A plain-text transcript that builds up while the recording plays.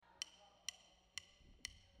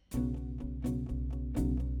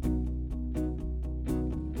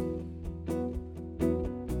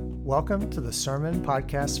Welcome to the Sermon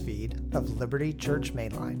Podcast feed of Liberty Church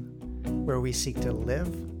Mainline, where we seek to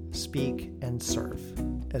live, speak, and serve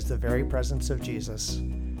as the very presence of Jesus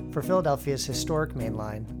for Philadelphia's historic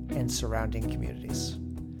Mainline and surrounding communities.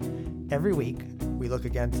 Every week, we look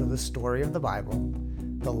again to the story of the Bible,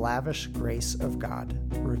 the lavish grace of God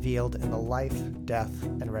revealed in the life, death,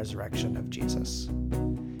 and resurrection of Jesus.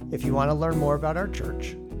 If you want to learn more about our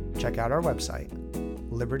church, check out our website,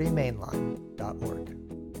 libertymainline.org.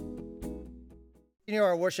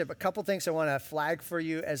 Our worship, a couple things I want to flag for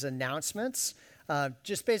you as announcements.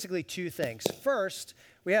 Just basically two things. First,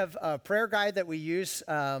 we have a prayer guide that we use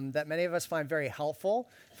that many of us find very helpful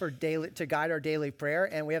to guide our daily prayer,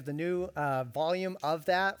 and we have the new volume of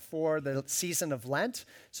that for the season of Lent.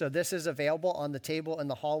 So this is available on the table in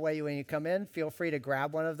the hallway when you come in. Feel free to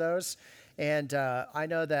grab one of those. And I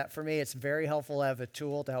know that for me, it's very helpful to have a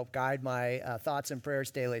tool to help guide my thoughts and prayers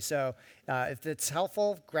daily. So if it's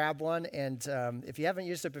helpful, grab one. And if you haven't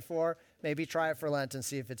used it before, maybe try it for Lent and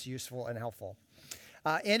see if it's useful and helpful.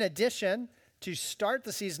 In addition, to start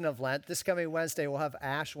the season of Lent, this coming Wednesday, we'll have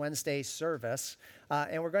Ash Wednesday service.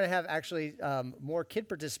 And we're going to have actually more kid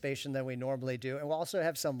participation than we normally do. And we'll also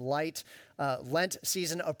have some light Lent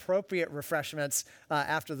season appropriate refreshments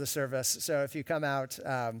after the service. So if you come out,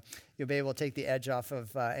 you'll be able to take the edge off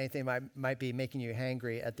of anything might be making you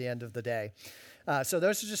hangry at the end of the day. So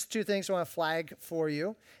those are just two things I want to flag for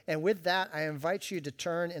you. And with that, I invite you to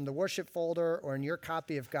turn in the worship folder or in your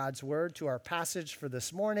copy of God's Word to our passage for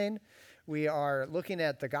this morning. We are looking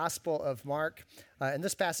at the Gospel of Mark, and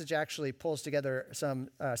this passage actually pulls together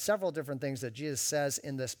several different things that Jesus says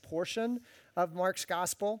in this portion of Mark's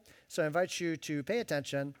Gospel. So I invite you to pay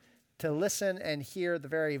attention, to listen and hear the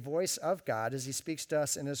very voice of God as he speaks to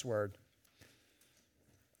us in his word.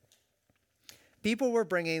 People were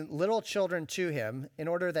bringing little children to him in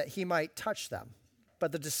order that he might touch them,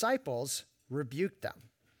 but the disciples rebuked them.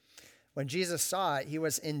 When Jesus saw it, he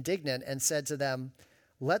was indignant and said to them,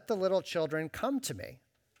 "Let the little children come to me.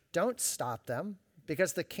 Don't stop them,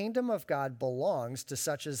 because the kingdom of God belongs to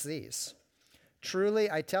such as these. Truly,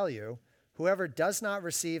 I tell you, whoever does not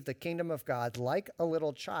receive the kingdom of God like a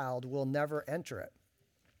little child will never enter it."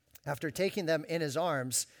 After taking them in his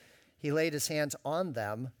arms, he laid his hands on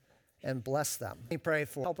them and blessed them. We pray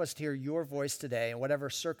for help us to hear your voice today in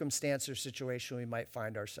whatever circumstance or situation we might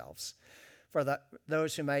find ourselves. For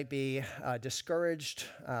those who might be discouraged,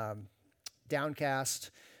 downcast,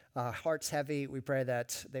 hearts heavy, we pray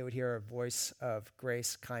that they would hear a voice of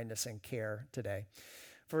grace, kindness, and care today.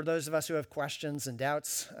 For those of us who have questions and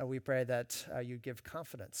doubts, we pray that you give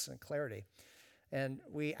confidence and clarity. And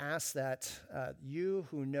we ask that you,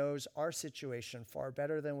 who knows our situation far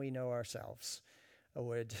better than we know ourselves,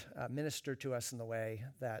 would minister to us in the way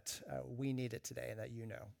that we need it today and that you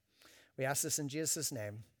know. We ask this in Jesus'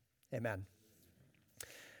 name. Amen.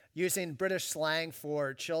 Using British slang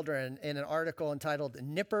for children in an article entitled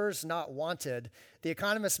 "Nippers Not Wanted," The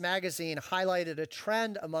Economist magazine highlighted a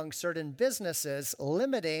trend among certain businesses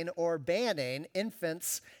limiting or banning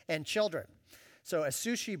infants and children. So a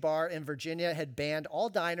sushi bar in Virginia had banned all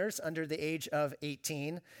diners under the age of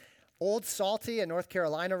 18. Old Salty, a North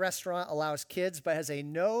Carolina restaurant, allows kids but has a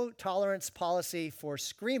no-tolerance policy for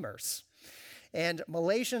screamers. And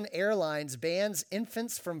Malaysian Airlines bans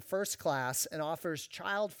infants from first class and offers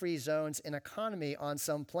child-free zones in economy on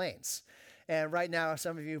some planes. And right now,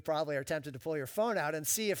 some of you probably are tempted to pull your phone out and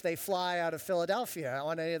see if they fly out of Philadelphia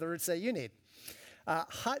on any of the routes that you need.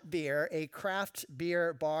 Hut Beer, a craft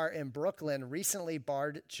beer bar in Brooklyn, recently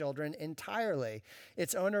barred children entirely.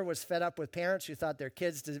 Its owner was fed up with parents who thought their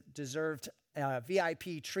kids deserved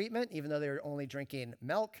VIP treatment, even though they were only drinking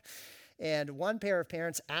milk. And one pair of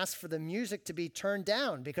parents asked for the music to be turned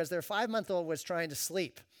down because their 5-month-old was trying to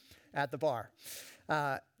sleep at the bar.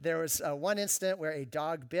 There was one incident where a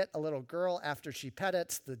dog bit a little girl after she pet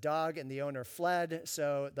it. The dog and the owner fled,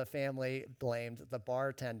 so the family blamed the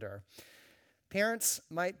bartender. Parents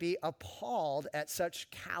might be appalled at such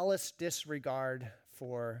callous disregard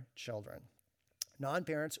for children.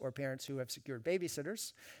 Non-parents or parents who have secured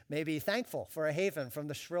babysitters may be thankful for a haven from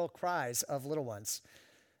the shrill cries of little ones.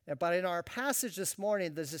 But in our passage this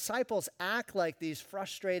morning, the disciples act like these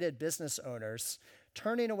frustrated business owners,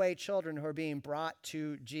 turning away children who are being brought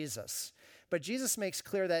to Jesus. But Jesus makes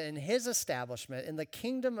clear that in his establishment, in the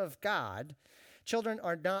kingdom of God, children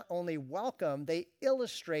are not only welcome, they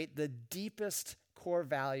illustrate the deepest core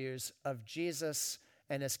values of Jesus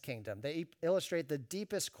and his kingdom. They illustrate the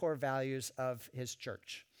deepest core values of his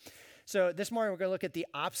church. So this morning, we're going to look at the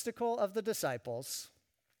obstacle of the disciples,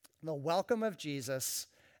 the welcome of Jesus,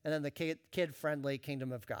 and then the kid-friendly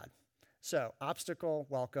kingdom of God. So obstacle,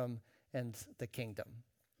 welcome, and the kingdom.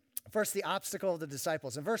 First, the obstacle of the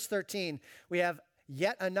disciples. In verse 13, we have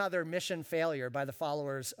yet another mission failure by the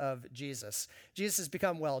followers of Jesus. Jesus has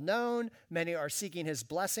become well known. Many are seeking his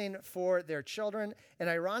blessing for their children. And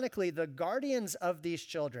ironically, the guardians of these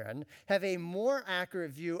children have a more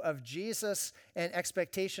accurate view of Jesus and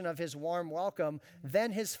expectation of his warm welcome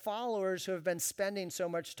than his followers who have been spending so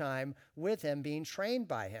much time with him, being trained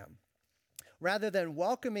by him. Rather than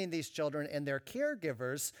welcoming these children and their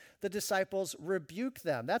caregivers, the disciples rebuke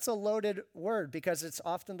them. That's a loaded word because it's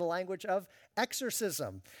often the language of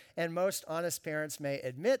exorcism. And most honest parents may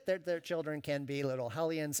admit that their children can be little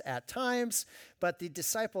hellions at times, but the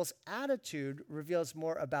disciples' attitude reveals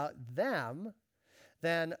more about them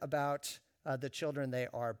than about the children they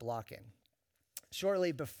are blocking.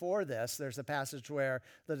 Shortly before this, there's a passage where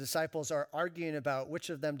the disciples are arguing about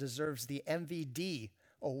which of them deserves the MVD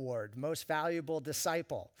award, most valuable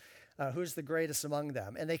disciple, who's the greatest among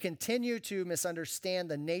them. And they continue to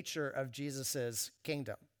misunderstand the nature of Jesus's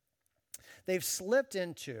kingdom. They've slipped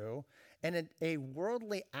into a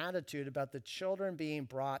worldly attitude about the children being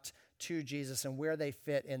brought to Jesus and where they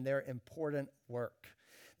fit in their important work.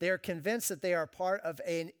 They are convinced that they are part of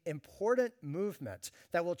an important movement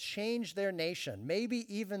that will change their nation, maybe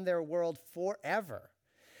even their world forever.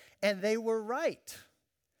 And they were right.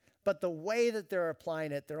 But the way that they're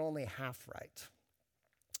applying it, they're only half right.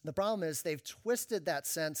 The problem is they've twisted that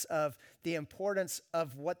sense of the importance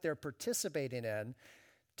of what they're participating in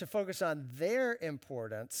to focus on their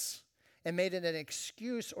importance and made it an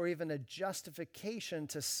excuse or even a justification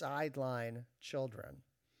to sideline children.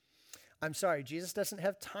 I'm sorry, Jesus doesn't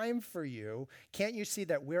have time for you. Can't you see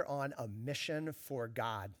that we're on a mission for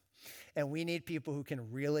God? And we need people who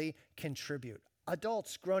can really contribute.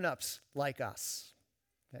 Adults, grown-ups like us.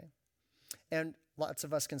 Okay. And lots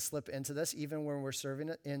of us can slip into this even when we're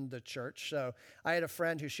serving in the church. So I had a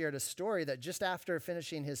friend who shared a story that just after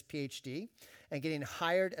finishing his PhD and getting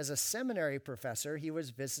hired as a seminary professor, he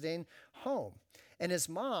was visiting home. And his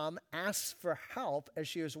mom asked for help as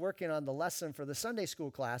she was working on the lesson for the Sunday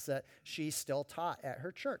school class that she still taught at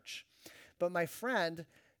her church. But my friend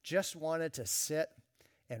just wanted to sit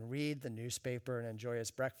and read the newspaper and enjoy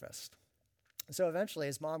his breakfast. So eventually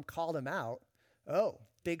his mom called him out. Oh,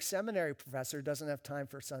 big seminary professor doesn't have time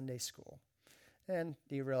for Sunday school. And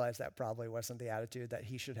he realized that probably wasn't the attitude that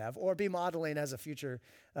he should have or be modeling as a future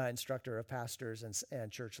instructor of pastors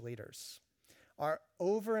and church leaders. Our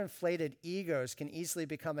overinflated egos can easily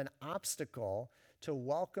become an obstacle to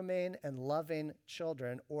welcoming and loving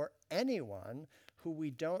children or anyone who we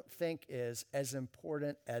don't think is as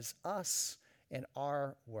important as us in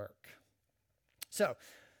our work. So,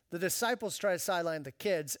 the disciples try to sideline the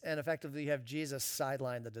kids, and effectively you have Jesus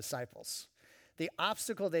sideline the disciples. The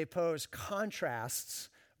obstacle they pose contrasts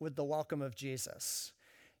with the welcome of Jesus.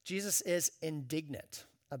 Jesus is indignant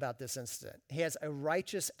about this incident. He has a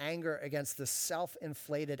righteous anger against the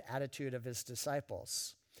self-inflated attitude of his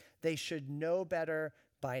disciples. They should know better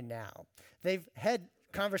by now. They've had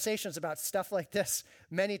conversations about stuff like this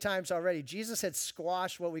many times already. Jesus had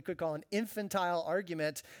squashed what we could call an infantile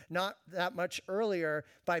argument not that much earlier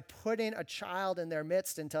by putting a child in their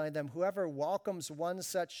midst and telling them, whoever welcomes one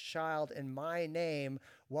such child in my name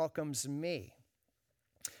welcomes me.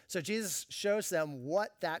 So Jesus shows them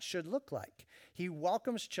what that should look like. He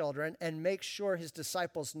welcomes children and makes sure his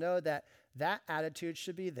disciples know that that attitude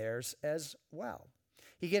should be theirs as well.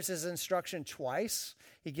 He gives his instruction twice.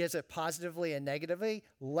 He gives it positively and negatively.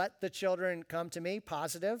 Let the children come to me,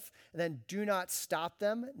 positive, and then do not stop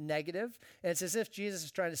them, negative. And it's as if Jesus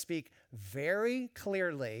is trying to speak very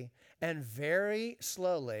clearly and very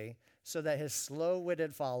slowly so that his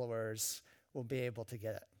slow-witted followers will be able to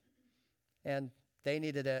get it. And they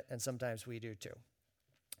needed it, and sometimes we do too.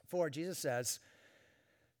 For Jesus says,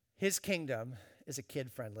 his kingdom is a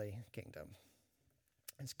kid-friendly kingdom.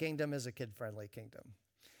 His kingdom is a kid-friendly kingdom.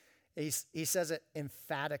 He says it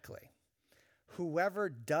emphatically. Whoever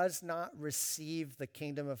does not receive the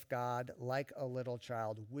kingdom of God like a little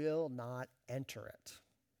child will not enter it.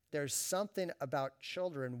 There's something about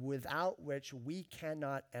children without which we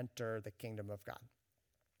cannot enter the kingdom of God.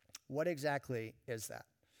 What exactly is that?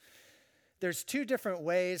 There's two different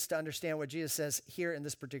ways to understand what Jesus says here in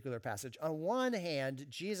this particular passage. On one hand,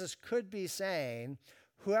 Jesus could be saying,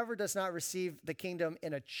 whoever does not receive the kingdom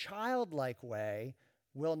in a childlike way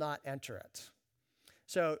will not enter it.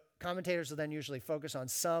 So commentators will then usually focus on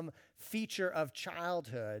some feature of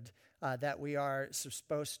childhood that we are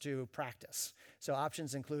supposed to practice. So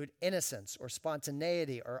options include innocence or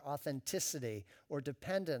spontaneity or authenticity or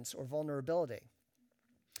dependence or vulnerability.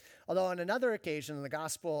 Although on another occasion in the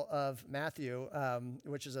Gospel of Matthew,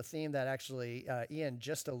 which is a theme that actually Ian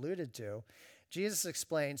just alluded to, Jesus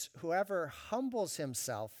explains, whoever humbles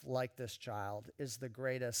himself like this child is the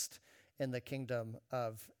greatest in the kingdom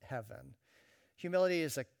of heaven. Humility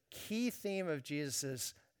is a key theme of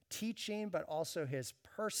Jesus' teaching, but also his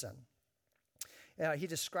person. He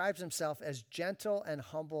describes himself as gentle and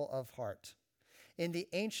humble of heart. In the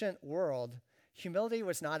ancient world, humility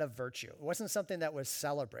was not a virtue. It wasn't something that was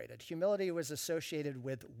celebrated. Humility was associated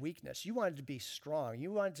with weakness. You wanted to be strong.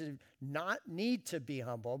 You wanted to not need to be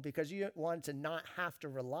humble because you wanted to not have to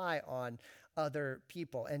rely on other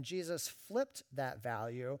people. And Jesus flipped that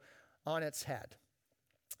value on its head.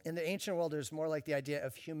 In the ancient world, there's more like the idea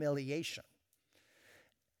of humiliation.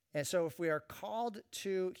 And so if we are called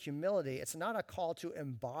to humility, it's not a call to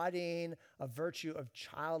embodying a virtue of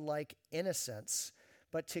childlike innocence,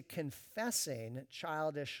 but to confessing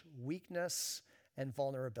childish weakness and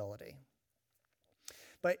vulnerability.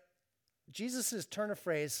 But Jesus' turn of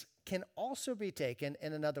phrase can also be taken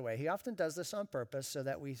in another way. He often does this on purpose so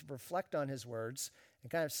that we reflect on his words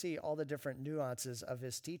and kind of see all the different nuances of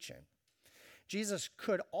his teaching. Jesus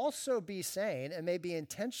could also be saying, and maybe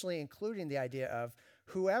intentionally including the idea of,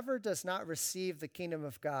 whoever does not receive the kingdom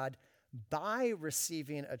of God by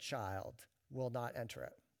receiving a child will not enter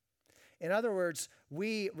it. In other words,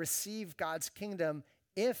 we receive God's kingdom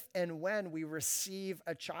if and when we receive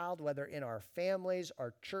a child, whether in our families,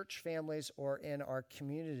 our church families, or in our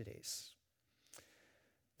communities.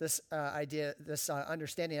 This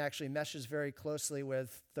understanding actually meshes very closely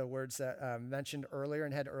with the words that mentioned earlier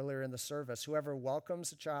and had earlier in the service. Whoever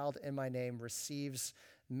welcomes a child in my name receives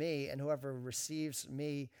me, and whoever receives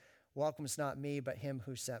me welcomes not me, but him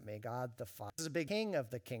who sent me, God the Father. This is a big king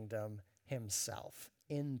of the kingdom himself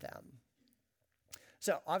in them.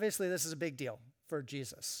 So obviously this is a big deal for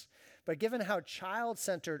Jesus. But given how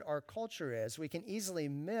child-centered our culture is, we can easily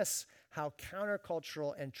miss how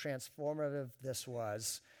countercultural and transformative this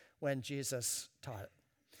was when Jesus taught it.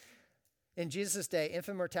 In Jesus' day,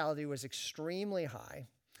 infant mortality was extremely high,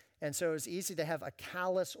 and so it was easy to have a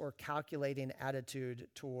callous or calculating attitude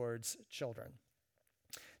towards children.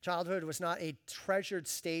 Childhood was not a treasured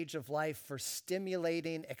stage of life for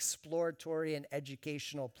stimulating, exploratory, and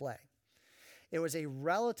educational play. It was a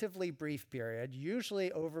relatively brief period, usually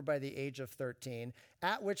over by the age of 13,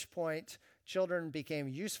 at which point children became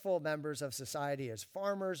useful members of society as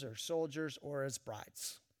farmers or soldiers or as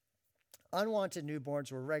brides. Unwanted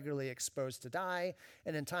newborns were regularly exposed to die,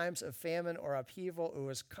 and in times of famine or upheaval, it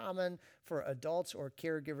was common for adults or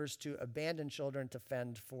caregivers to abandon children to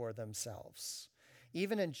fend for themselves.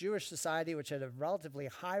 Even in Jewish society, which had a relatively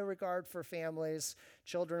high regard for families,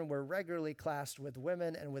 children were regularly classed with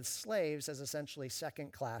women and with slaves as essentially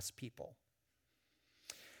second-class people.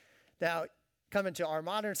 Now, come into our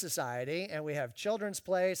modern society, and we have Children's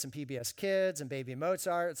Place and PBS Kids and Baby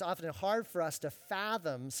Mozart. It's often hard for us to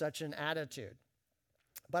fathom such an attitude.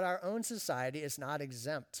 But our own society is not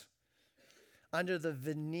exempt. Under the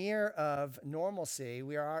veneer of normalcy,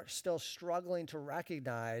 we are still struggling to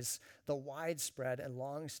recognize the widespread and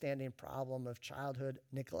long-standing problem of childhood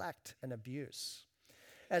neglect and abuse.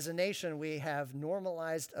 As a nation, we have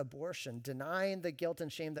normalized abortion, denying the guilt and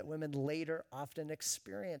shame that women later often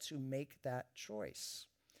experience who make that choice.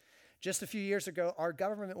 Just a few years ago, our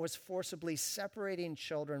government was forcibly separating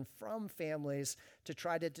children from families to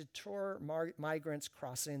try to deter migrants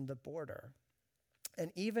crossing the border. And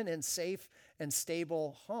even in safe and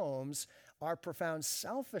stable homes, our profound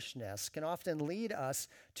selfishness can often lead us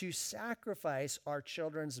to sacrifice our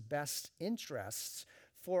children's best interests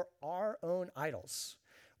for our own idols,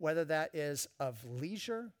 whether that is of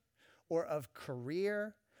leisure or of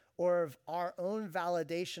career or of our own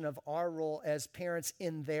validation of our role as parents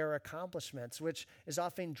in their accomplishments, which is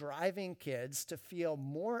often driving kids to feel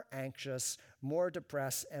more anxious, more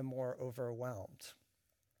depressed, and more overwhelmed.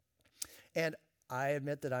 And I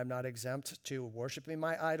admit that I'm not exempt to worshiping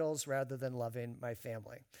my idols rather than loving my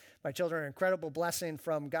family. My children are an incredible blessing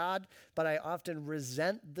from God, but I often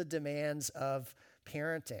resent the demands of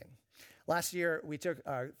parenting. Last year, we took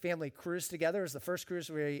our family cruise together. It was the first cruise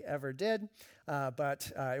we ever did,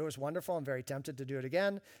 but it was wonderful. I'm very tempted to do it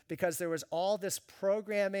again because there was all this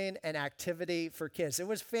programming and activity for kids. It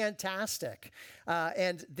was fantastic.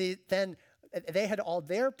 Then they had all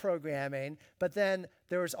their programming, but then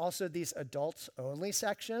there was also these adults-only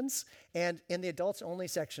sections. And in the adults-only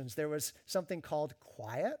sections, there was something called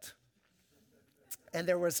quiet, and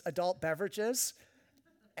there was adult beverages,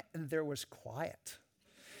 and there was quiet.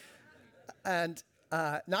 And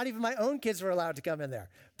Not even my own kids were allowed to come in there.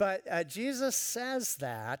 But Jesus says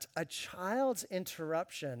that a child's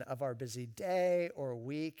interruption of our busy day or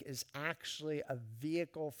week is actually a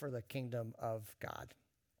vehicle for the kingdom of God.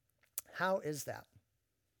 How is that?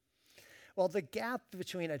 Well, the gap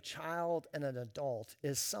between a child and an adult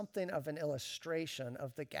is something of an illustration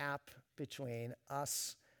of the gap between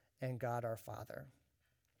us and God our Father.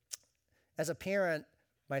 As a parent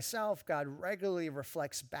myself, God regularly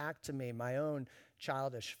reflects back to me my own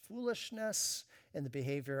childish foolishness in the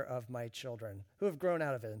behavior of my children, who have grown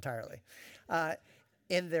out of it entirely.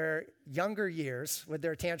 In their younger years, with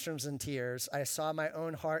their tantrums and tears, I saw my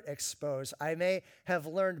own heart exposed. I may have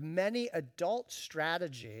learned many adult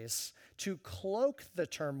strategies to cloak the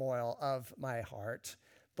turmoil of my heart,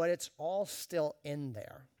 but it's all still in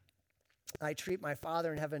there. I treat my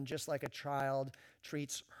Father in heaven just like a child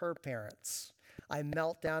treats her parents. I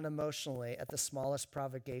melt down emotionally at the smallest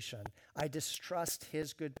provocation. I distrust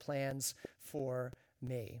his good plans for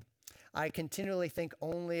me. I continually think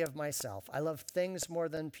only of myself. I love things more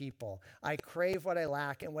than people. I crave what I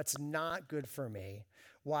lack and what's not good for me,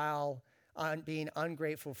 while being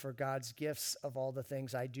ungrateful for God's gifts of all the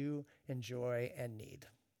things I do enjoy and need.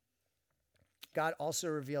 God also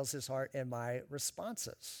reveals his heart in my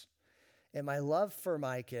responses. In my love for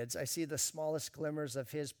my kids, I see the smallest glimmers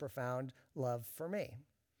of his profound love for me.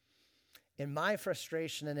 In my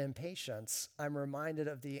frustration and impatience, I'm reminded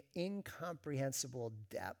of the incomprehensible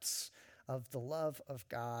depths of the love of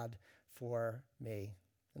God for me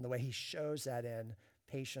and the way he shows that in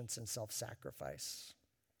patience and self-sacrifice.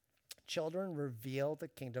 Children reveal the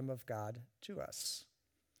kingdom of God to us.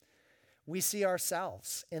 We see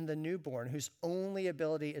ourselves in the newborn whose only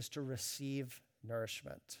ability is to receive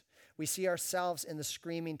nourishment. We see ourselves in the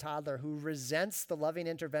screaming toddler who resents the loving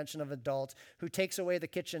intervention of an adult who takes away the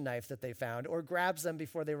kitchen knife that they found or grabs them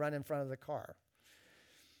before they run in front of the car.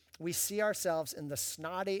 We see ourselves in the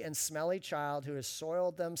snotty and smelly child who has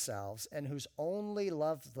soiled themselves and whose only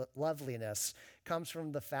loveliness comes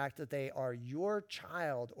from the fact that they are your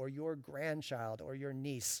child or your grandchild or your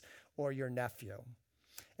niece or your nephew.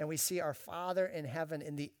 And we see our Father in heaven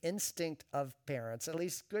in the instinct of parents, at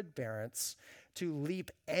least good parents, to leap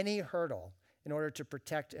any hurdle in order to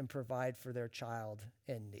protect and provide for their child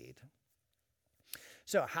in need.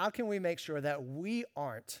 So how can we make sure that we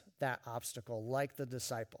aren't that obstacle like the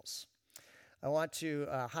disciples? I want to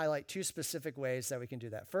highlight two specific ways that we can do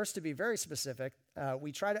that. First, to be very specific,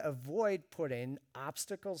 we try to avoid putting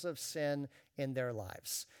obstacles of sin in their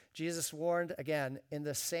lives. Jesus warned, again, in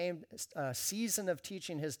the same season of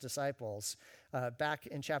teaching his disciples, back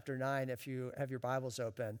in chapter 9, if you have your Bibles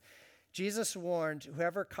open, Jesus warned,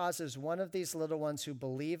 whoever causes one of these little ones who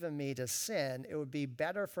believe in me to sin, it would be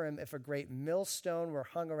better for him if a great millstone were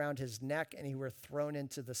hung around his neck and he were thrown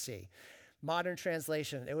into the sea. Modern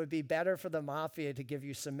translation, it would be better for the mafia to give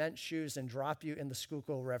you cement shoes and drop you in the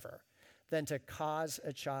Schuylkill River than to cause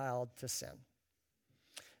a child to sin.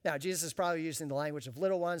 Now, Jesus is probably using the language of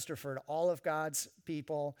little ones to refer to all of God's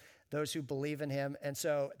people, those who believe in him. And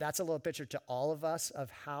so that's a little picture to all of us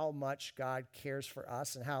of how much God cares for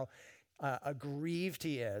us and how aggrieved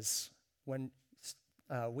he is when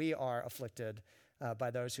we are afflicted by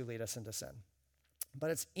those who lead us into sin. But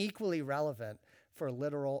it's equally relevant for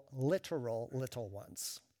literal little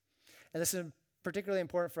ones. And this is particularly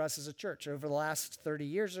important for us as a church. Over the last 30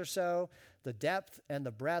 years or so, the depth and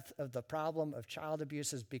the breadth of the problem of child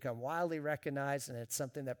abuse has become widely recognized, and it's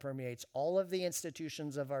something that permeates all of the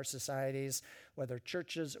institutions of our societies, whether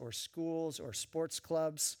churches or schools or sports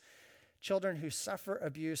clubs. Children who suffer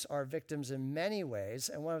abuse are victims in many ways,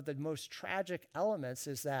 and one of the most tragic elements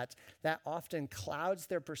is that often clouds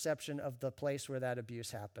their perception of the place where that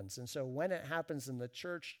abuse happens. And so when it happens in the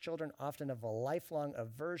church, children often have a lifelong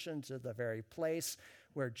aversion to the very place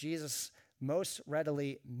where Jesus most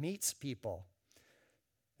readily meets people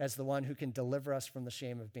as the one who can deliver us from the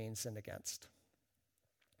shame of being sinned against.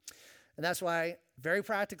 And that's why, very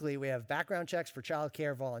practically, we have background checks for child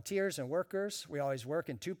care volunteers and workers. We always work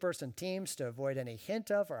in two-person teams to avoid any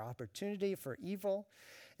hint of or opportunity for evil.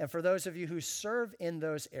 And for those of you who serve in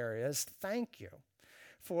those areas, thank you.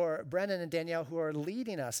 For Brennan and Danielle who are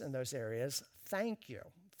leading us in those areas, thank you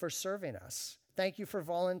for serving us. Thank you for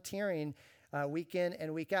volunteering week in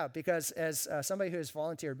and week out. Because as somebody who has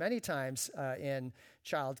volunteered many times in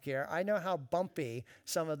childcare, I know how bumpy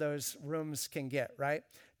some of those rooms can get, right?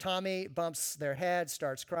 Tommy bumps their head,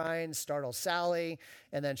 starts crying, startles Sally,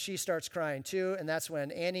 and then she starts crying too. And that's when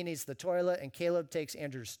Annie needs the toilet and Caleb takes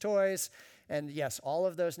Andrew's toys. And yes, all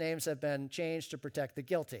of those names have been changed to protect the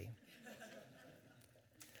guilty.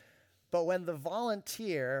 But when the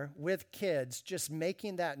volunteer with kids, just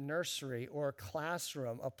making that nursery or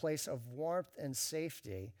classroom a place of warmth and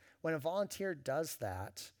safety, when a volunteer does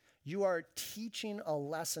that, you are teaching a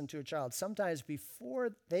lesson to a child. Sometimes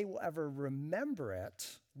before they will ever remember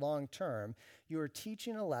it long term, you are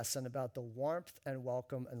teaching a lesson about the warmth and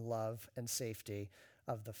welcome and love and safety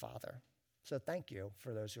of the Father. So thank you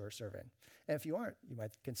for those who are serving. And if you aren't, you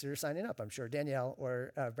might consider signing up. I'm sure Danielle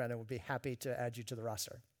or Brendan would be happy to add you to the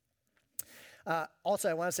roster. Also,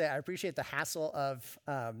 I want to say I appreciate the hassle of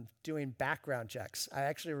doing background checks. I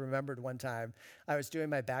actually remembered one time I was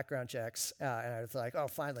doing my background checks, and I was like, oh,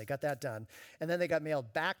 finally, got that done. And then they got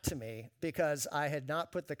mailed back to me because I had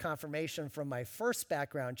not put the confirmation from my first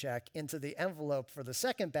background check into the envelope for the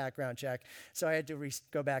second background check, so I had to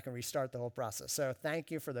go back and restart the whole process. So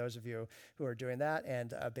thank you for those of you who are doing that,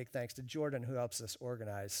 and a big thanks to Jordan who helps us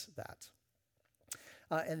organize that.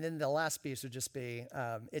 And then the last piece would just be,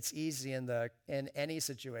 it's easy in any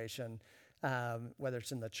situation, whether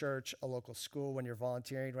it's in the church, a local school, when you're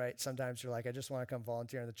volunteering, right? Sometimes you're like, I just want to come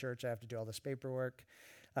volunteer in the church. I have to do all this paperwork.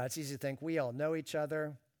 It's easy to think we all know each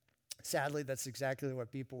other. Sadly, that's exactly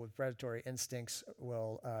what people with predatory instincts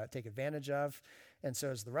will take advantage of. And so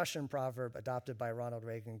as the Russian proverb adopted by Ronald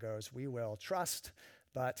Reagan goes, we will trust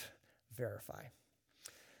but verify.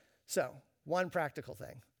 So one practical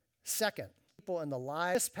thing. Second, people in the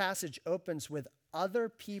lives. This passage opens with other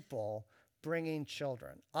people bringing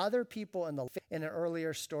children. Other people in an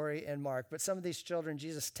earlier story in Mark, but some of these children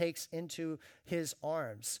Jesus takes into his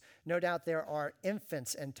arms. No doubt there are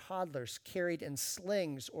infants and toddlers carried in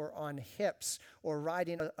slings or on hips or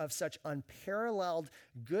riding of such unparalleled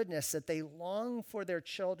goodness that they long for their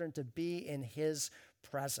children to be in his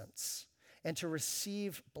presence and to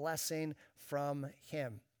receive blessing from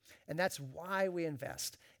him. And that's why we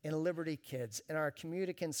invest in Liberty Kids, in our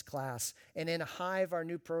communicants class, and in Hive, our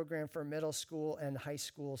new program for middle school and high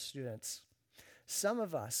school students. Some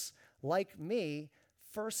of us, like me,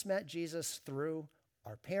 first met Jesus through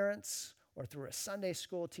our parents or through a Sunday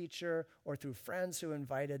school teacher or through friends who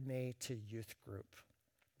invited me to youth group.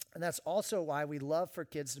 And that's also why we love for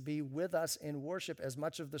kids to be with us in worship as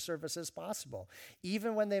much of the service as possible,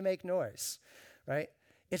 even when they make noise, right?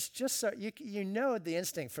 It's just so, you know the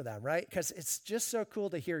instinct for them, right? Because it's just so cool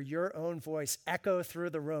to hear your own voice echo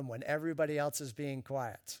through the room when everybody else is being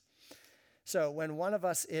quiet. So when one of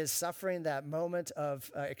us is suffering that moment of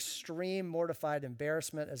extreme mortified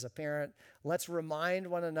embarrassment as a parent, let's remind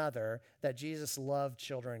one another that Jesus loved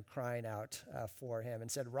children crying out for him and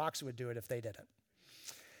said rocks would do it if they didn't.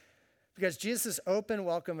 Because Jesus' open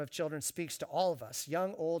welcome of children speaks to all of us,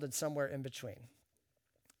 young, old, and somewhere in between.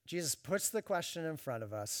 Jesus puts the question in front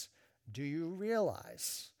of us, do you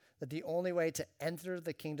realize that the only way to enter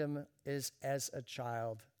the kingdom is as a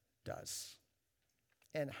child does?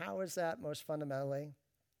 And how is that most fundamentally?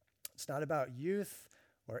 It's not about youth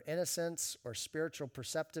or innocence or spiritual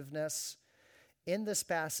perceptiveness. In this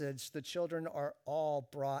passage, the children are all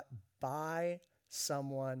brought by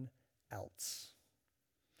someone else.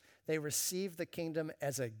 They receive the kingdom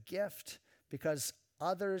as a gift because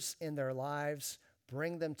others in their lives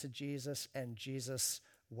bring them to Jesus, and Jesus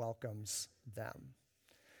welcomes them.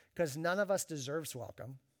 Because none of us deserves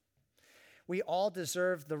welcome. We all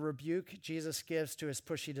deserve the rebuke Jesus gives to his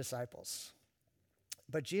pushy disciples.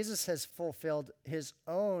 But Jesus has fulfilled his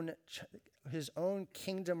own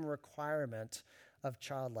kingdom requirement of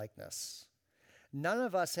childlikeness. None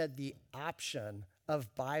of us had the option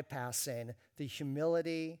of bypassing the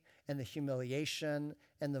humility and the humiliation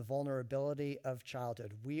and the vulnerability of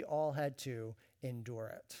childhood. We all had to endure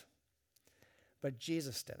it. But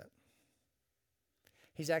Jesus didn't.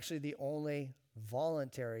 He's actually the only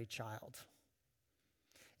voluntary child.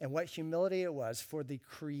 And what humility it was for the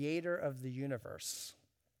creator of the universe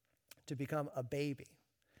to become a baby,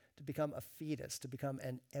 to become a fetus, to become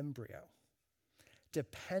an embryo,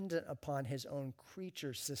 dependent upon his own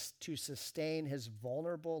creatures to sustain his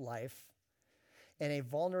vulnerable life, and a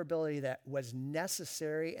vulnerability that was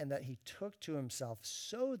necessary and that he took to himself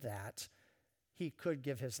so that he could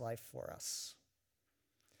give his life for us.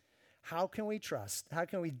 How can we trust? How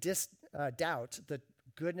can we doubt the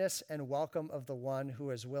goodness and welcome of the one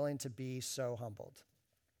who is willing to be so humbled?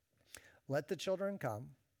 Let the children come.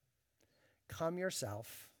 Come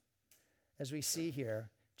yourself. As we see here,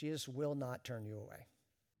 Jesus will not turn you away.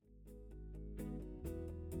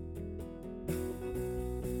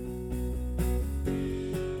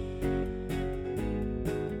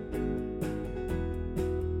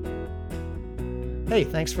 Hey,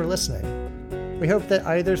 thanks for listening. We hope that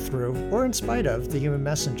either through or in spite of the human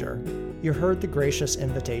messenger, you heard the gracious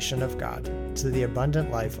invitation of God to the abundant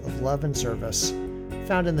life of love and service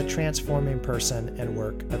found in the transforming person and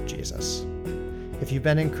work of Jesus. If you've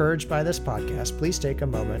been encouraged by this podcast, please take a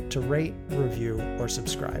moment to rate, review, or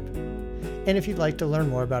subscribe. And if you'd like to learn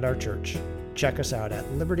more about our church, check us out at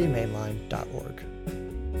libertymainline.org.